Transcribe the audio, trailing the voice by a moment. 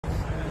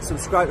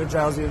subscribe to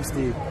Jowsy and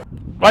Steve.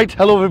 Right,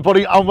 hello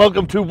everybody and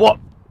welcome to what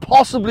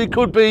possibly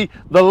could be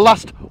the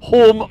last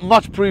home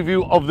match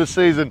preview of the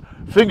season.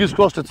 Fingers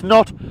crossed it's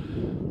not,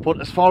 but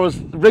as far as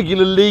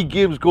regular league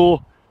games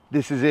go,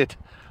 this is it.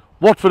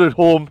 Watford at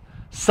home,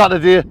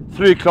 Saturday,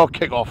 3 o'clock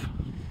kick-off.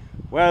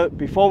 Well,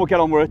 before we get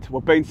on with it,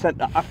 we're being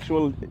sent an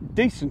actual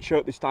decent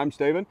shirt this time,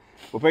 Stephen.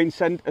 We're being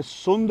sent a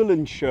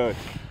Sunderland shirt.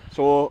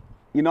 So,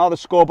 you know the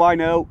score by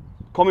now.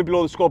 Comment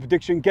below the score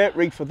prediction, get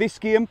ready for this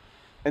game,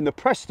 and the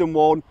Preston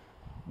one,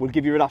 we'll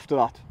give you it after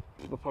that.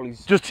 We'll probably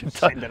just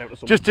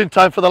in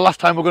time for the last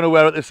time we're going to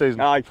wear it this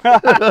season. Aye.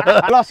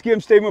 Last game,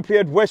 Stephen, we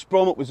played West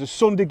Brom. It was a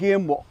Sunday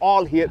game. We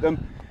all hate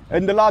them.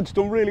 And the lads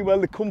done really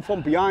well. They come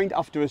from behind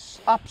after an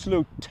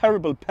absolute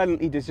terrible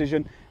penalty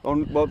decision.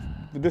 Well,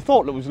 they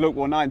thought it was Luke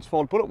O'Nine's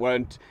fault, but it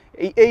weren't.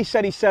 He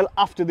said himself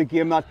after the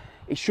game that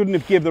he shouldn't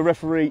have given the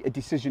referee a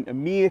decision to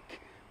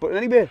make. But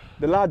anyway,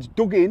 the lads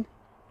dug in.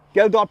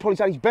 Geldard probably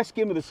had his best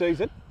game of the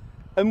season.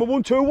 And we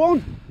won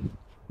 2-1.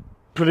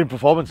 Brilliant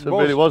performance, it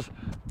really was.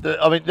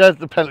 I mean, there's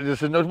the penalty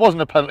decision. It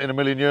wasn't a penalty in a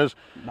million years.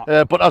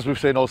 No. But as we've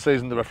seen all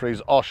season, the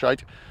referees are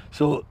shite.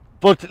 So,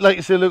 but like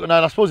you say, Luke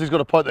O'Nine, I suppose he's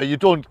got a point there. You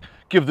don't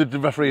give the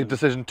referee a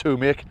decision to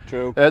make.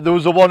 True. There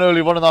was a one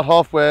early run in that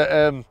half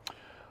where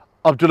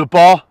Abdullah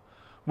Bar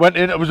went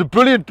in. It was a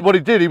brilliant what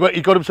he did.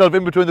 He got himself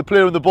in between the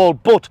player and the ball.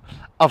 But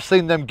I've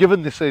seen them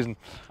given this season.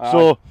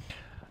 So,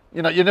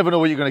 you know, you never know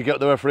what you're going to get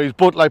with the referees.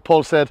 But like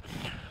Paul said,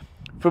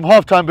 from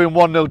half time being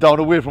 1-0 down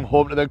away from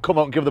home to then come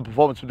out and give the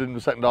performance we did in the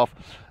second half.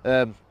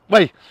 I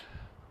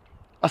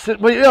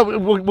said, well, yeah,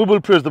 we will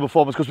praise the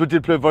performance because we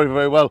did play very,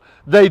 very well.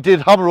 They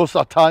did hammer us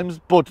at times,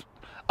 but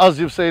as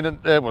you've seen,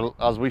 well,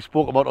 as we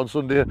spoke about on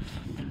Sunday,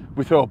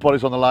 we threw our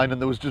bodies on the line and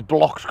there was just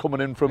blocks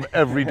coming in from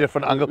every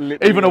different angle.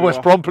 Even a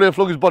West Brom player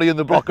flung his body in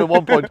the block at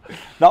one point.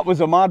 That was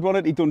a mad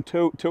one. He done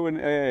two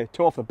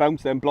off the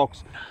bounce, them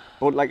blocks.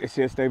 But like I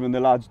say, Stephen, the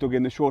lads dug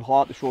in, they showed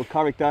heart, they showed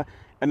character.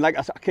 And like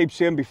I keep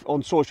saying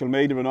on social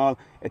media and all,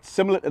 it's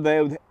similar to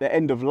the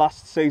end of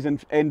last season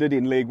ended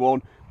in League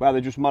One, where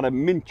they just made a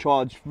mint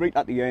charge right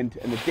at the end,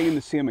 and they're doing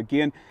the same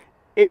again.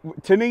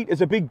 Tonight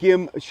is a big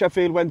game,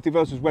 Sheffield Wednesday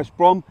versus West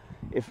Brom.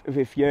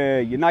 If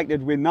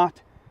United win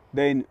that,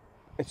 then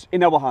it's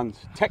in our hands.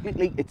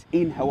 Technically, it's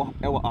in our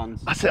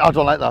hands. I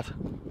don't like that.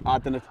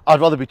 I'd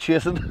rather be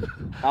chasing.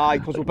 Aye,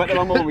 because we're better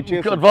than what we're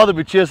chasing. I'd rather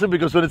be chasing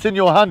because when it's in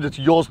your hands, it's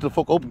yours to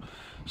fuck up.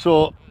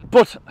 So,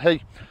 but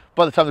hey,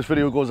 by the time this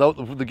video goes out,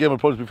 the game will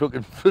probably be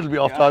it'll be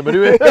off time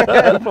anyway.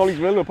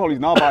 probably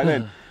not by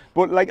then.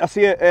 But like I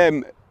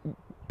say,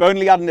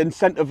 Burnley had an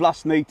incentive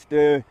last night.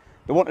 They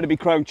wanted to be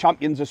crowned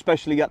champions,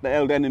 especially at the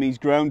old enemy's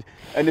ground.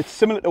 And it's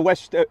similar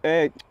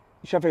to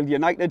Sheffield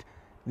United.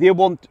 They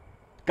want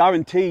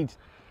guaranteed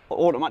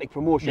automatic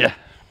promotion. Yeah.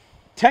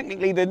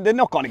 Technically, they're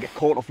not going to get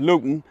caught off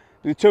Luton.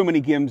 There's too many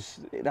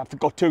games. They've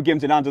got 2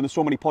 games in hand and there's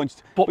so many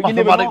points. But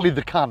mathematically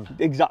they can.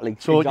 Exactly.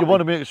 So you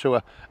want to make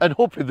sure. And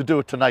hopefully they do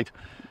it tonight.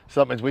 So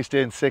that means we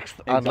stay in 6th.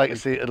 Exactly. And like I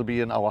say, it'll be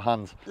in our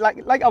hands.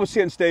 Like I was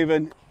saying,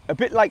 Stephen, a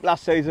bit like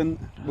last season,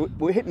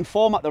 we're hitting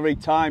form at the right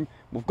time.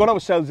 We've got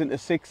ourselves into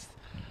 6th.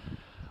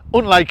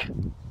 Unlike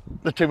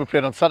the team we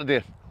played on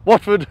Saturday.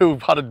 Watford,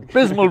 who've had a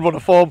abysmal run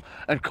of form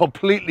and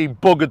completely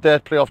buggered their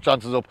playoff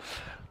chances up.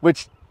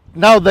 Which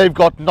now they've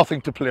got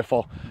nothing to play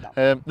for.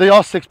 No. They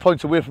are 6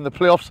 points away from the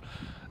playoffs.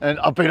 And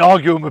I've been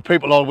arguing with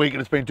people all week and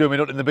it's been doing me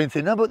nothing. They've been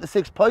saying, no, about the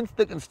 6 points,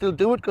 they can still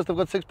do it because they've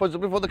got 6 points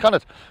before they can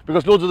it.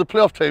 Because loads of the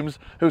playoff teams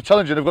who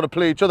challenge it have got to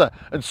play each other.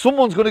 And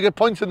someone's going to get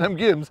points in them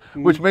games,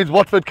 which means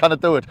Watford cannot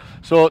do it.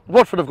 So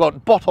Watford have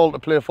got botthole to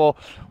play for.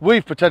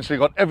 We've potentially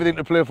got everything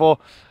to play for.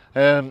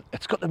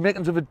 It's got the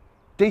makings of a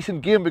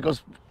decent game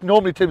because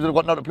normally teams that have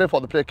got nothing to play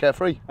for, they play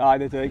carefree. Aye,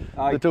 they do.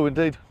 Aye. They do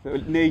indeed.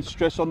 Need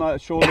stress on their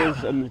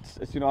shoulders and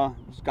it's you know,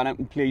 just gone out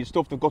and play your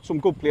stuff. They've got some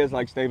good players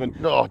like Stephen.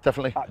 No,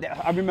 definitely.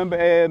 I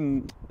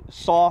remember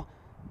Saw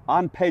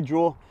and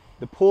Pedro.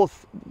 They're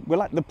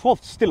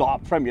both still are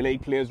Premier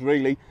League players,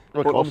 really.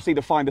 But obviously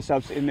they find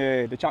themselves in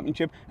the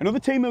Championship. Another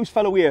team who's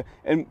fell away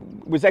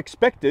and was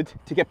expected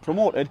to get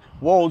promoted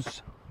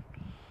was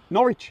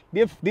Norwich.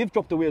 They've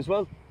dropped away as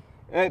well.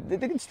 They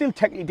can still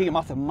technically do it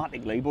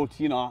mathematically, but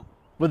you know.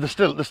 Well, they're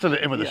still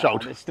in with a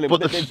shout.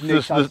 But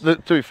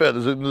to be fair,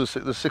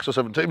 there's 6 or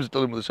 7 teams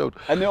still in with a shout.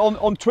 And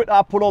on Twitter,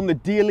 I put on the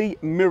Daily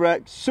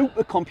Mirror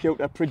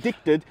supercomputer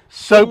predicted.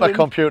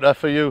 Supercomputer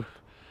for you.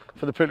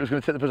 For the people who's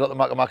going to take the piss out the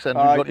Mac accent,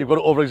 you've got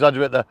to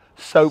over-exaggerate there.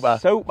 Super.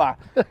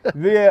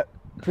 They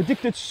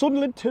predicted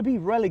Sunderland to be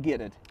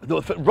relegated.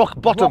 No, rock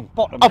bottom.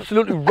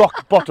 Absolutely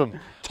rock bottom.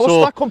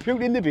 Toss that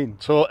computer in the bin.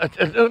 So,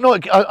 no,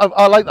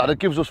 I like that. It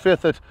gives us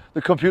faith that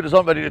the computers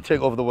aren't ready to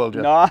take over the world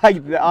yet. No,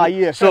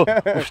 yeah. So,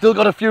 we've still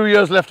got a few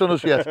years left on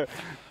us yet.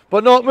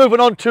 But no, moving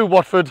on to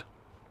Watford.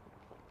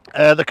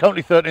 They're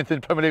currently 13th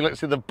in Premier League. Like I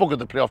say, they've buggered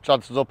the playoff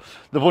chances up.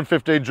 They've won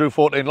 15, drew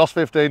 14, lost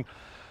 15.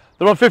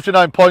 They're on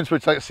 59 points,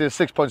 which, like I say, is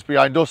 6 points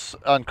behind us.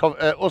 And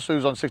us,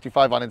 who's on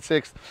 65 and in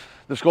 6th.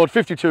 They've scored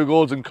 52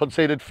 goals and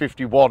conceded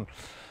 51.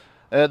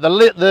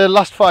 The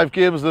last 5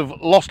 games, they've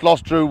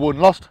lost, drew, won,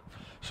 lost.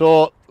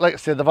 So, like I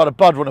said, they've had a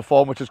bad run of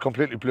form, which has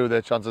completely blew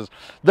their chances.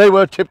 They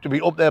were tipped to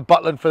be up there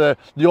battling for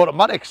the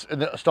automatics in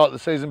the start of the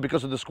season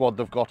because of the squad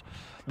they've got.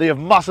 They have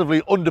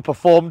massively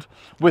underperformed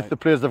with the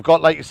players they've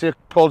got. Like you say,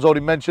 Paul's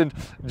already mentioned,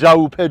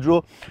 João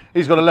Pedro.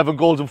 He's got 11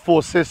 goals and 4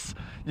 assists.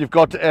 You've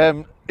got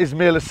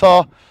Ismail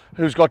Assar,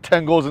 who's got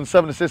 10 goals and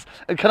 7 assists.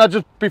 And can I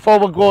just, before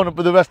we're going up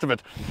with the rest of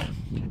it,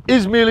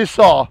 Ismail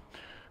Assar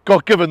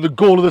got given the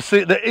goal of the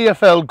season, the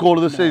EFL goal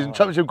of the season,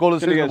 Championship goal of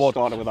the season award.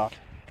 Started with that.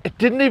 It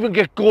didn't even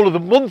get goal of the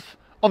month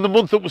on the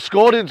month it was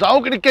scored in. So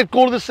how can it get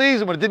goal of the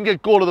season when it didn't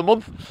get goal of the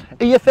month?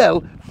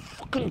 EFL,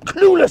 fucking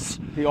clueless.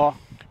 They are.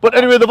 But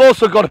anyway, they've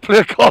also got a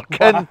player called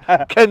Ken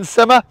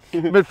Sema,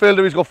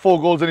 midfielder. He's got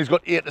 4 goals and he's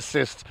got 8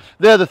 assists.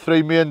 They're the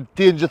 3 main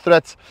danger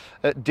threats.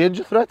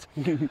 Danger threat?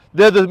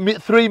 They're the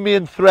 3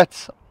 main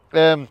threats.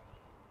 And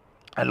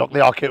look, they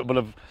are capable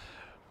of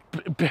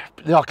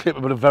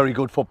very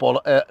good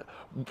football.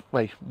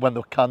 When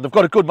they can. They've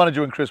got a good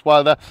manager in Chris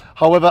Wilder.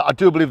 However, I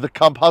do believe the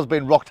camp has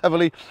been rocked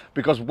heavily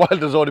because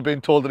Wilder's already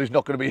been told that he's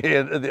not going to be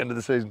here at the end of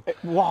the season.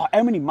 Wow,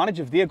 how many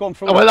managers have they gone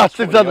through? Oh, well, that's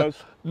exactly.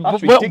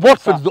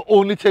 Watford's the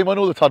only team I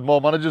know that's had more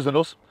managers than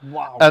us.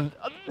 Wow. And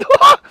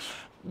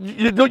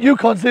you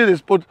can't say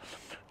this, but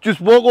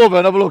just walk over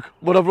and have a look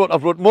what I've wrote.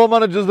 I've wrote more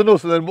managers than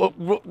us, and then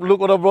look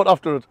what I've wrote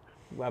after it.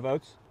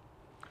 Whereabouts?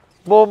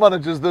 More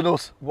managers than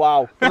us.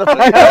 Wow.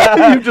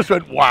 You just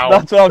went, wow.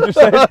 That's what I'm just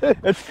saying.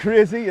 It's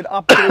crazy. It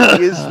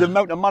absolutely is the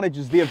amount of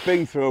managers they've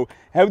been through,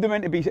 how they're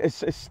meant to be a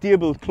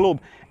stable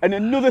club. And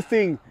another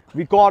thing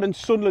regarding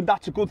Sunderland,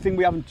 that's a good thing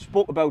we haven't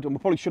spoke about, and we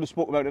probably should have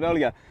spoke about it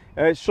earlier.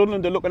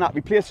 Sunderland are looking at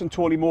replacing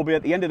Tony Mowbray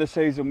at the end of the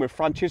season with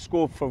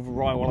Francisco for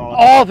Royal.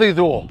 Are they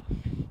though?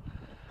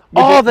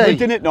 Are they? We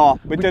didn't know.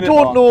 We don't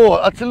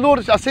know. That's a load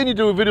of, I seen you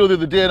do a video the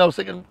other day and I was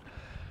thinking,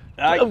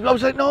 I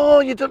was like, no,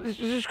 you don't. It's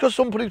just because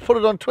somebody put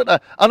it on Twitter.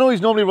 I know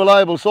he's normally a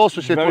reliable source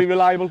for shit. Very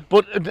reliable.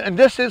 But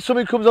unless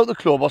something comes out the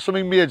club or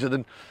something major,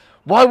 then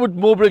why would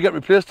Mowbray get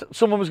replaced?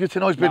 Someone was going to say,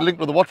 no, he's been linked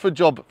with the Watford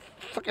job.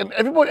 Fucking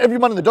every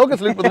man in the dog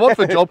gets linked with the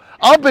Watford job.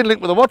 I've been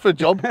linked with the Watford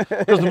job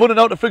because they're running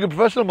out of frigging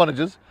professional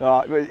managers.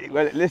 Well,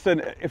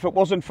 listen, if it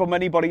wasn't from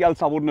anybody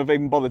else, I wouldn't have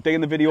even bothered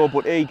doing the video.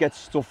 But he gets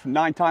stuff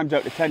 9 times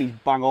out of 10, he's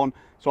bang on.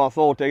 So I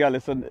thought, yeah,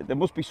 listen, there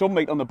must be some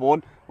meat on the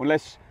bone,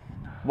 unless.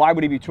 Why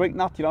would he be tweeting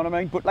that, you know what I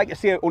mean? But like I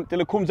say,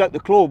 until it comes out the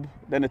club,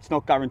 then it's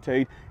not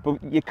guaranteed.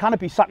 But you cannot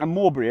be sacking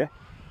Mowbray,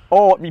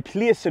 or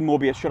replacing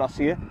Mowbray, should I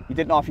say. You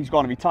didn't know if he's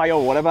going to retire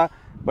or whatever,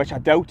 which I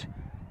doubt.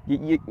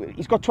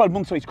 He's got 12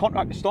 months on his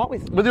contract to start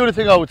with. But the only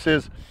thing I would say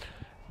is,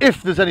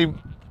 if there's any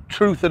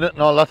truth in it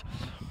and all that,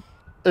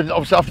 and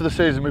obviously after the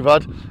season we've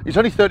had, he's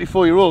only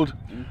 34-year-old,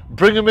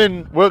 bring him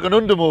in working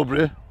under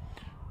Mowbray,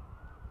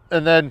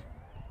 and then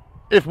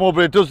if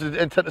Mowbray does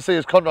intend to see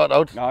his contract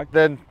out,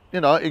 then, you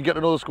know, he can get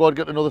another squad,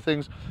 get another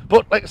things.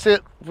 But like I say,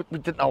 we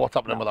didn't know what's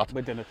happening with that.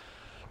 We didn't.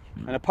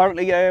 And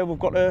apparently we've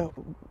got to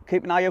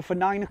keep an eye out for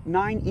 9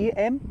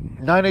 a.m.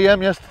 9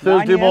 a.m, yes,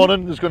 Thursday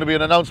morning. There's going to be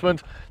an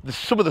announcement.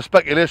 Some of the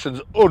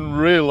speculation's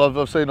unreal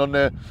I've seen on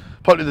there.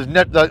 Apparently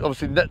there's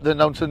obviously they're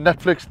announcing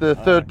Netflix, the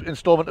third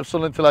instalment of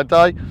Sunderland Till I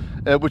Die,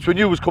 which we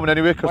knew was coming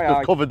anyway because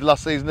they've covered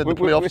last season in the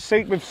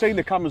playoffs. We've seen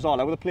the cameras all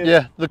over the place.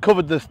 Yeah, they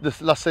covered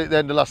the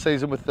end of last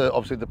season with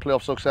obviously the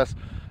playoff success.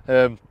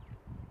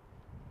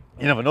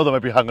 You never know, they might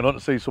be hanging on to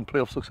see some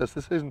playoff success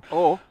this season.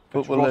 Oh,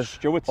 but Ross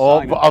Stewart.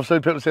 But I've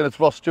seen people saying it's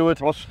Ross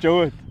Stewart. Ross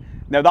Stewart.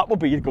 Now that would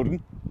be a good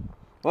one.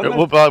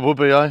 It would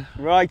be, aye.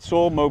 Right,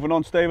 so moving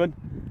on, Stephen.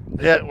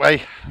 Yeah,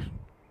 wait.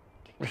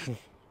 Listen,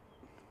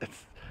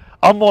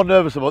 I'm more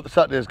nervous about the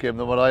Saturday's game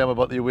than what I am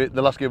about the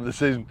last game of the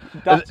season.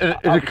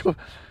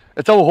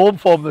 It's our home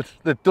form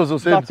that does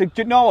us in. Do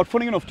you know what?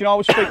 Funny enough, do you know I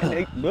was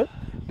speaking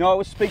I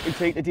was speaking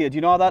to him today. Do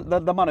you know that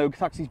the man who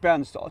attacks his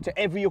bands to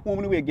every home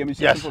and away game?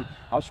 Yes.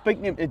 I was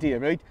speaking to him today,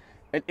 right?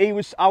 And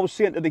I was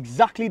saying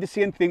exactly the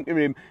same thing to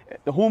him.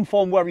 The home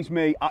form worries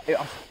me.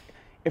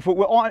 If it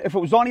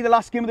was only the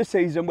last game of the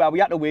season where we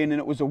had to win and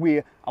it was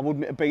away, I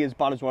wouldn't be as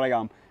bad as what I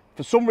am.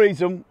 For some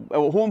reason,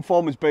 our home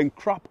form has been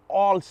crap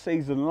all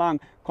season long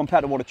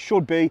compared to what it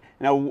should be,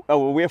 and our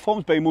away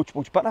form's been much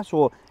better.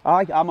 So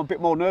I'm a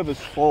bit more nervous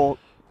for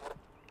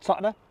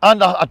Saturday.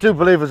 And I do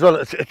believe as well,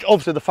 it's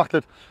obviously the fact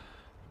that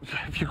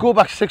if you go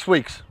back 6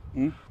 weeks,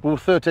 we were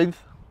 13th.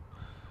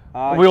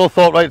 We all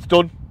thought, right, it's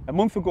done. A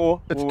month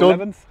ago, it's we were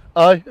done. 11th.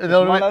 Aye,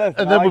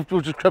 and then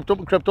we've just crept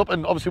up,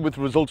 and obviously with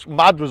results,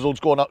 mad results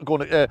going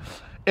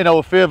in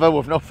our favour,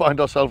 we've now found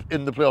ourselves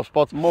in the playoff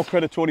spots. More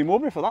credit to Tony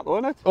Mowbray for that, though,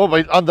 isn't it? Oh,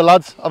 right, and the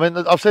lads. I mean,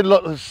 I've seen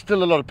there's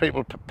still a lot of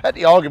people,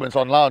 petty arguments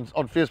online,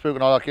 on Facebook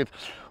and all that, kids.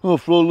 Oh,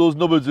 for all those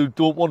numbers who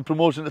don't want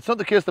promotion. It's not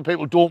the case that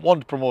people don't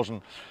want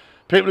promotion.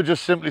 People are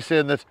just simply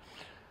saying that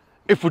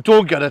if we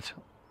don't get it,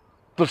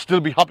 they'll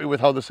still be happy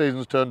with how the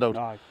season's turned out.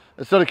 Aye.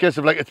 It's not a case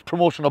of like it's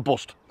promotion or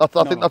bust. I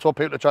think that's what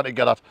people are trying to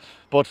get at.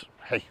 But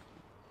hey,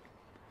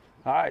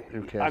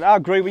 who cares? I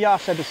agree with you. I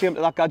said the same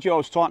to that guy I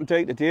was talking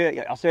to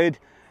today. I said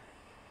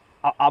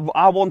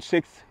I want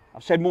 6th.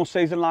 I've said most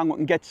season long we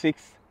can get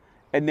 6th,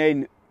 and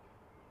then.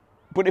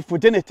 But if we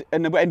didn't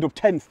and we end up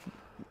 10th,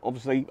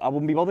 obviously I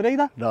wouldn't be bothered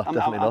either. No,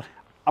 definitely not.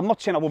 I'm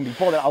not saying I wouldn't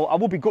be bothered. I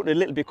would be gutted a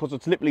little bit because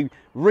it's literally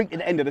right at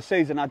the end of the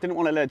season. I didn't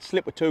want to let it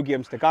slip with 2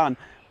 games to go.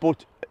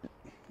 But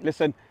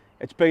listen,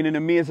 it's been an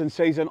amazing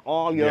season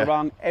all year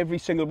round. Every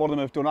single one of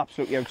them have done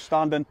absolutely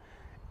outstanding.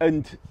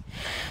 And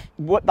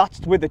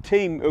that's with a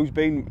team who's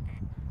been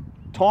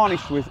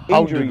tarnished with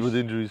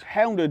injuries.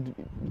 Hounded,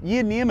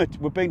 you name it,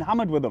 we've been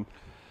hammered with them.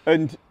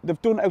 And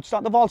they've done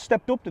outstanding. They've all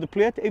stepped up to the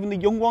plate, even the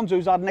young ones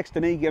who's had next to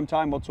no game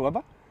time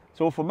whatsoever.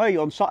 So for me,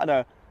 on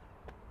Saturday,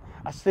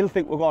 I still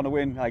think we're going to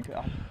win. Like,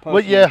 well,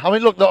 yeah, I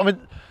mean, look,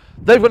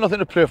 they've got nothing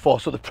to play for,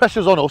 so the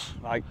pressure's on us.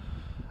 Right.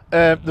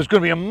 There's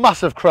going to be a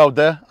massive crowd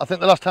there. I think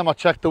the last time I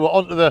checked, they were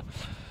onto the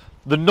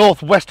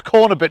northwest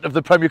corner bit of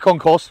the Premier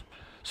Concourse.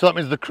 So that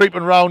means they're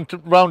creeping round to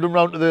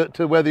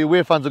where the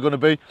away fans are going to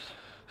be.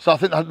 So I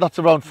think that's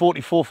around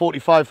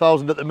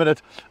 45,000 at the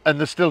minute, and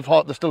there's still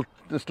 2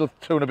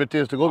 and a bit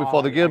days to go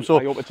before the game. So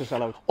I hope it's a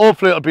sellout.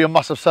 Hopefully it'll be a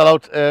massive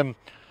sellout.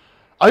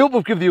 I hope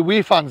we'll give the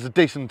away fans a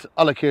decent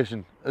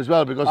allocation as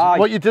well, because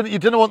what you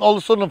didn't want all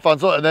the Sunderland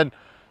fans out and then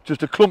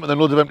just a clump and then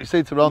loads of empty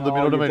seats around them,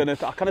 you know what I mean?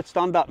 I can't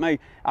stand that,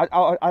 mate.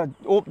 I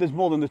hope there's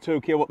more than the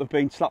 2K what they've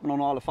been slapping on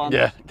all the fans.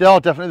 Yeah, they are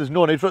definitely. There's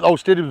no need for it. Our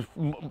stadium's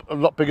a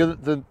lot bigger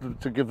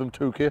to give them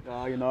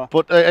 2K. You know.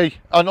 But hey,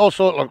 and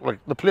also like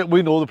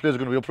we know the players are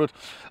going to be up for it.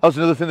 That's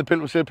another thing that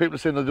people are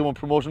saying they're doing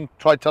promotion.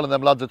 Try telling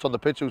them lads it's on the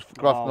pitch who's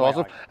grafting the arse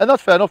off, and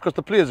that's fair enough because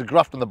the players are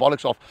grafting the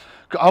bollocks off.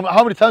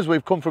 How many times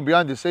we've come from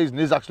behind this season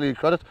is actually a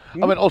credit.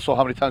 I mean, also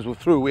how many times we've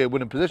threw away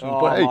winning positions.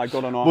 But hey,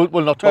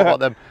 we'll not talk about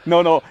them.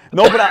 No.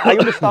 But I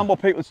understand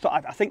what people.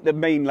 I think the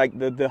main, like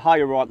the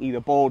hierarchy, the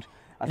board.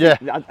 I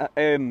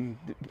think,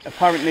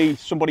 apparently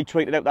somebody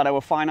tweeted out that our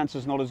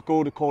finances not as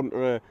good according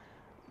to.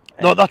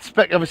 No, that's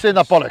spec. Have you seen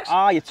that bollocks?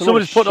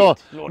 Somebody's put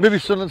maybe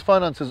Sunderland's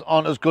finances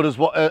aren't as good as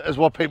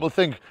what people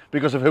think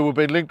because of who we've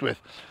been linked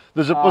with.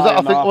 Was it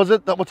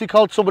what's he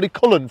called? Somebody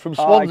Cullen from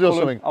Swansea or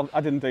something.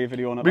 I didn't do a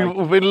video on it.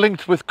 We've been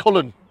linked with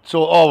Cullen,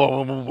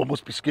 so we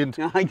must be skinned.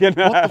 What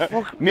the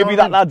fuck? Maybe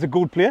that lad's a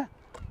good player.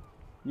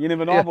 You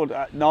never know. Yeah. But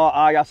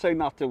I seen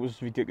that. It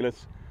was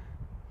ridiculous.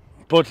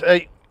 But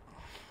hey,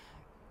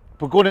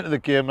 we're going into the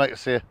game, like I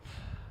say.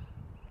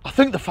 I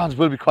think the fans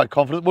will be quite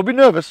confident. We'll be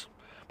nervous,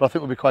 but I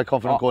think we'll be quite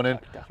confident going in.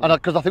 Definitely. And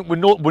because I think we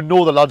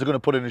know the lads are going to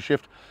put in a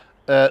shift.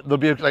 There'll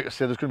be, like I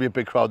say, there's going to be a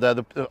big crowd there.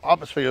 The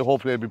atmosphere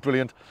hopefully will be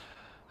brilliant.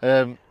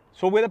 So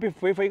where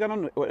if you got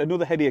on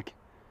another headache,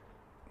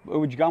 who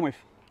would you go with?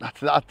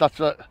 That's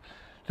right.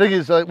 Thing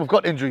is, we've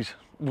got injuries.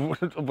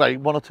 Right,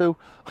 1 or 2.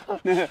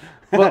 Well,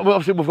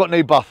 obviously we've got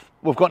Nate Bath.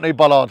 We've got Nate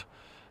Ballard.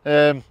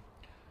 I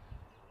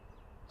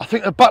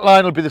think the back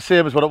line will be the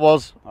same as what it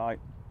was. Right.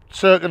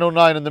 Circa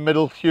 09 in the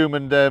middle, Hume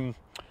and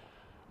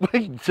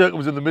Circa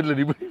was in the middle and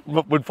he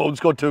went forward and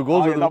scored 2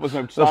 goals. That was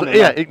outstanding.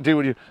 Yeah, he can do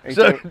what you.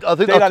 So I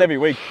think that every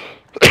week.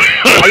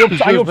 I hope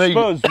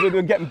Spurs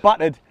they're getting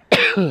battered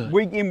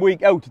week in,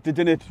 week out. They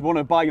didn't want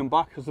to buy him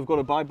back because they've got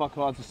to buy back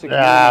cards for 6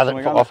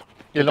 million. Yeah, off.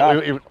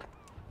 The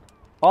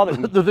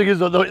thing is,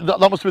 that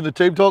must have been the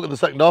team talk in the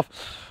second half.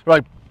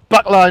 Right,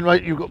 back line,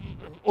 right, you've got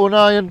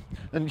O'Nien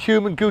and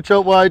Hume and Gooch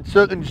out wide.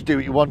 Certainly just do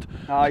what you want. Do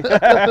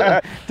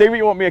what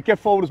you want, mate. Get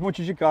forward as much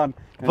as you can.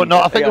 But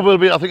no, I think it will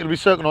be. I think it'll be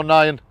Cirque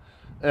O'Nien,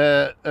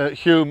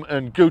 Hume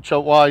and Gooch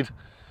out wide.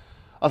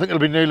 I think it'll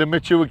be Neil and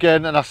Mitchell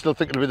again, and I still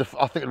think it'll be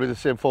the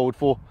same forward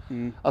 4.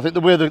 I think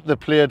the way they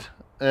played.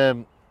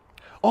 Then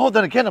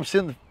again, I'm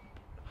saying,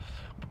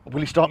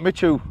 will he start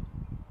Mitchell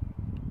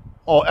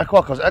or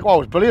Ekwa? Because Ekwa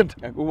was brilliant.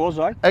 Who was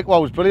I?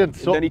 Ekwa was brilliant.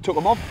 So then he took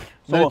him off.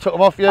 Yeah,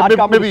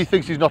 maybe he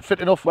thinks he's not fit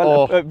enough.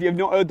 Well, you've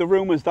not heard the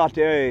rumours that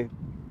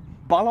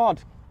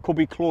Ballard could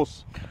be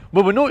close.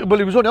 Well, we know. Well,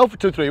 he was only out for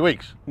 2-3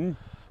 weeks,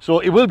 so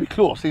he will be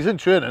close. He's in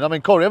training. I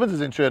mean, Corey Evans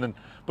is in training,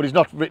 but he's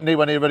not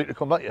anywhere near ready to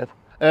come back yet.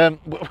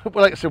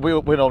 Like I said, we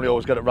normally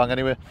always get it wrong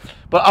anyway.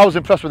 But I was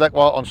impressed with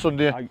Ekwa on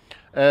Sunday.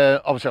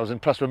 Obviously, I was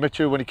impressed with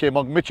Mitchell when he came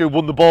on. Mitchell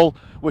won the ball,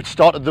 which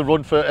started the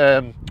run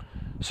for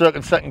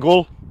Cirque's second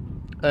goal.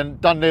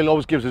 And Dan Neil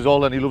always gives his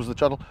all, and he loves the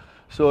channel.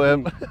 So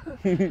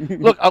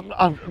look,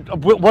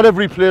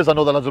 whatever he plays, I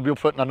know the lads will be up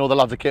for it, and I know the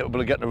lads are capable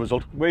of getting a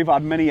result. We've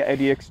had many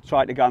headaches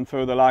trying to go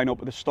through the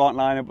lineup, the start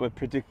lineup we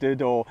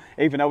predicted, or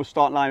even our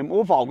start lineup.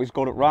 We've always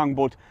got it wrong,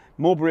 but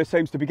Mowbray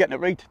seems to be getting it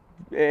right.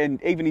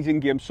 And even his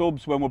in-game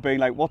subs, when we're being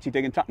like, what's he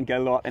doing, tapping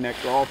Geldart in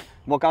extra half,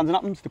 what guns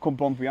happens to come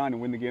from behind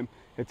and win the game.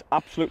 It's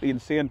absolutely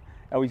insane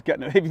how he's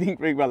getting everything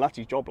really well. That's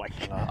his job, like.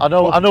 I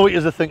know what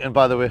you're thinking,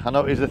 by the way. I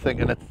know what you're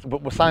thinking.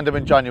 But we signed him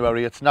in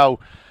January. It's now,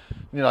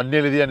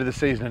 nearly the end of the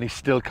season, and he's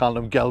still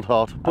calling him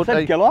Geldart. I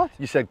said Geldart?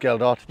 You said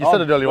Geldart. You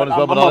said it earlier on as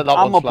well, but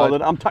I'm not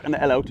bothered. I'm tucking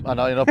the L out. I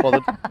know you're not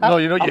bothered. No,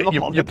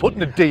 you're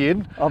putting a D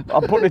in. I'm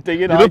putting a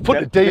D in. You did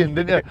put a D in,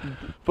 didn't you?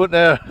 But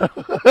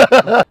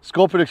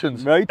score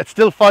predictions. Right. It's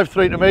still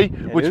 5-3 to me,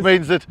 which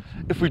means that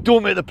if we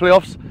don't make the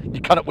playoffs,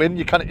 you cannot win.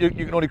 You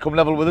can only come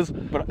level with us.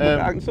 But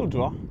I can still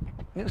draw.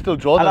 You can still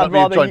draw. Then that'd be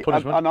a joint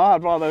punishment. I know.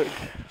 I'd rather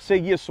see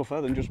you suffer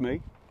than just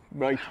me.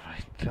 Right.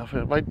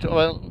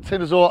 Well,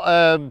 seeing as though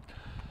I'm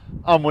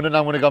winning,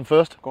 I'm going to go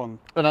first. Go on.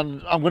 And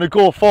I'm going to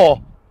go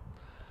for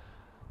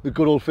the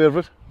good old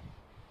favourite.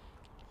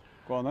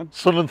 Go on then.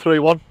 Sunderland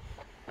 3-1.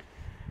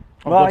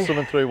 I've got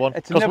Sunderland 3-1.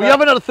 It's Because we never-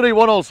 haven't had a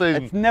 3-1 all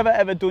season. It's never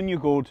ever done you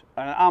good,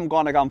 and I'm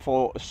going to go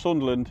for a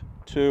Sunderland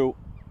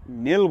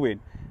 2-0 win.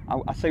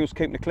 I say us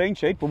keeping a clean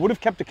sheet, but would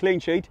have kept a clean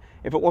sheet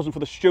if it wasn't for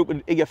the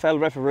stupid EFL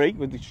referee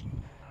with the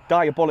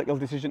diabolical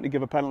decision to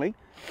give a penalty.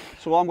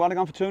 So I'm going to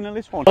go for 2-0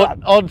 this one.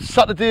 On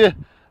Saturday,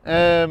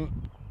 me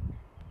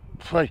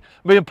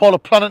and Paul are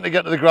planning to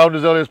get to the ground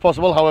as early as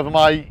possible. However,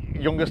 my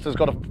youngest has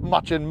got a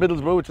match in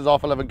Middlesbrough, which is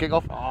half 11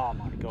 kick-off. Oh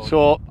my God.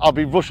 So I'll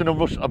be rushing and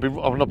rushing.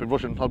 I'll not be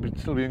rushing.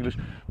 Still be English,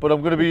 but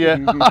I'm going to be. How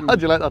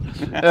do you like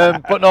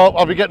that? But no,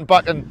 I'll be getting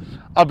back, and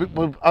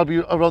I'll be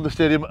around the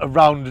stadium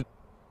around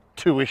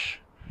 2ish.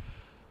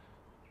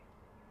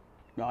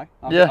 Right.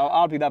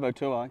 I'll be there about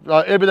 2.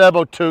 Right, he'll be there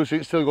about 2, so you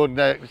can still go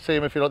and see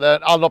him if you're not there.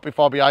 I'll not be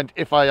far behind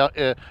if I'm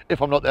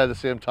not there at the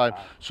same time.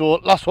 Right. So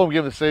last home game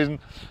of the season,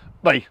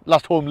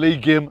 last home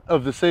league game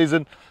of the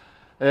season.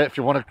 If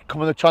you want to come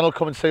on the channel,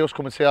 come and see us,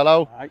 come and say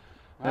hello. Right.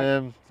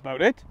 That's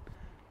about it.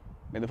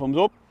 Make the thumbs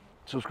up.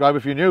 Subscribe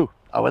if you're new.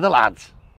 We're the lads.